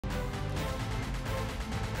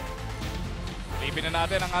Silipin na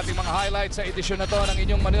natin ang ating mga highlights sa edisyon na to ng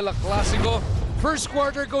inyong Manila Clasico. First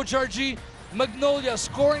quarter, Coach RG, Magnolia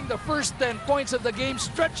scoring the first 10 points of the game,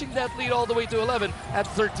 stretching that lead all the way to 11 at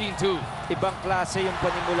 13-2. Ibang klase yung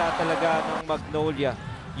panimula talaga ng Magnolia.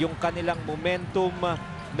 Yung kanilang momentum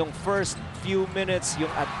nung first few minutes, yung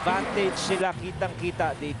advantage sila,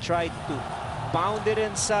 kitang-kita. They tried to pound it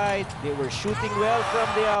inside. They were shooting well from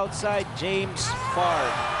the outside. James Farr,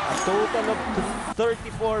 a total of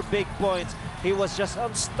 34 big points. He was just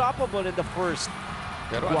unstoppable in the first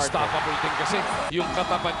Pero quarter. unstoppable din kasi yung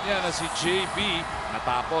katapat niya na si JB.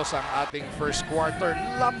 Natapos ang ating first quarter.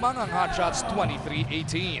 Lamang ang Hotshots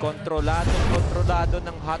 23-18. Kontrolado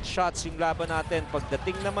ng Hotshots yung laban natin.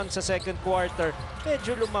 Pagdating naman sa second quarter,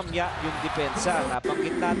 medyo lumamya yung depensa.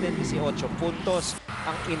 Nabanggit natin 18 puntos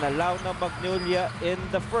ang inalaw ng Magnolia in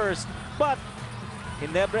the first. But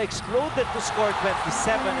Ginebra exploded to score 27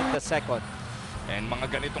 in the second. And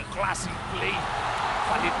mga ganitong klaseng play,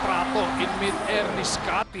 palitrato in mid-air ni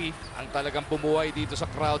Scotty ang talagang bumuhay dito sa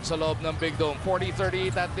crowd sa loob ng Big Dome.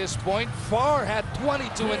 40-38 at this point. Farr had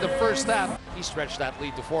 22 in the first half. He stretched that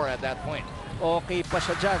lead to 4 at that point. Okay pa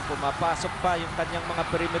siya dyan. Pumapasok pa yung kanyang mga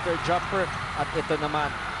perimeter jumper. At ito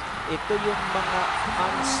naman, ito yung mga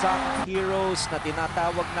unsung heroes na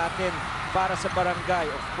tinatawag natin para sa Barangay.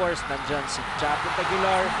 Of course, nandyan si Chapin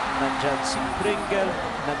Aguilar, nandyan si Pringle,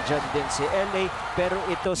 nandyan din si LA, pero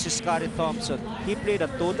ito si Scotty Thompson. He played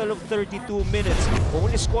a total of 32 minutes,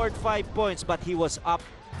 only scored 5 points, but he was up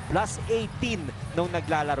plus 18 nung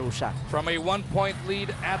naglalaro siya. From a 1-point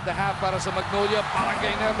lead at the half para sa Magnolia,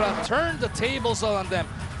 Barangay Ginebra turned the tables on them.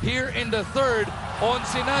 Here in the third, 11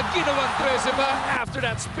 na, ginawang 13 pa after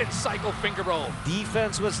that spin cycle finger roll.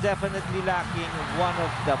 Defense was definitely lacking, one of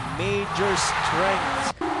the major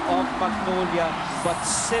strengths of Magnolia, but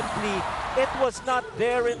simply it was not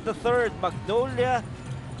there in the third. Magnolia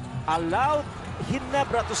allowed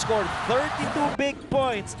Ginebra to score 32 big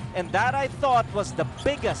points, and that I thought was the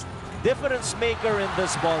biggest difference maker in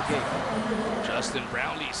this ball game. Justin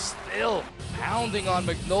Brownlee still pounding on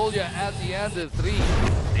Magnolia at the end of 3.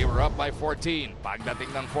 They were up by 14.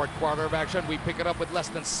 Pagdating ng fourth quarter of action, we pick it up with less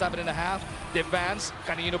than 7.5. Defense,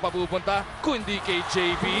 kanino pa pupunta? Kundi kay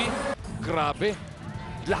JB. Grabe.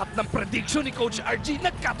 Lahat ng prediction ni Coach RG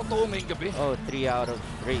nagkatotoo ngayong gabi. Oh, 3 out of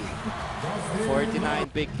 3. 49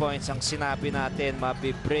 big points ang sinabi natin.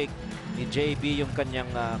 Mabibreak ni JB yung kanyang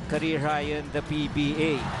career high in the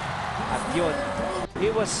PBA. At yun, he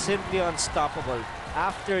was simply unstoppable.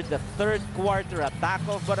 After the third quarter attack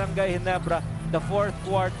of Barangay Ginebra, the fourth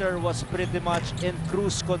quarter was pretty much in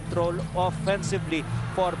cruise control offensively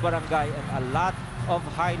for Barangay, and a lot of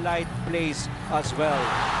highlight plays as well.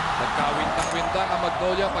 Nagkawintang-wintang ang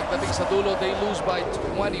Magnolia. Pagdating sa dulo, they lose by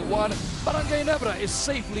 21. Barangay Ginebra is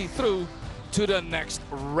safely through to the next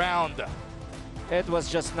round. It was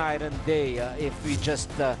just night and day. If we just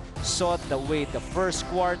saw the way the first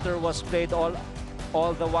quarter was played, all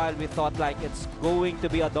the while we thought like it's going to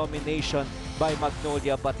be a domination by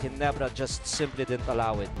Magnolia, but Ginebra just simply didn't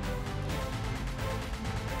allow it.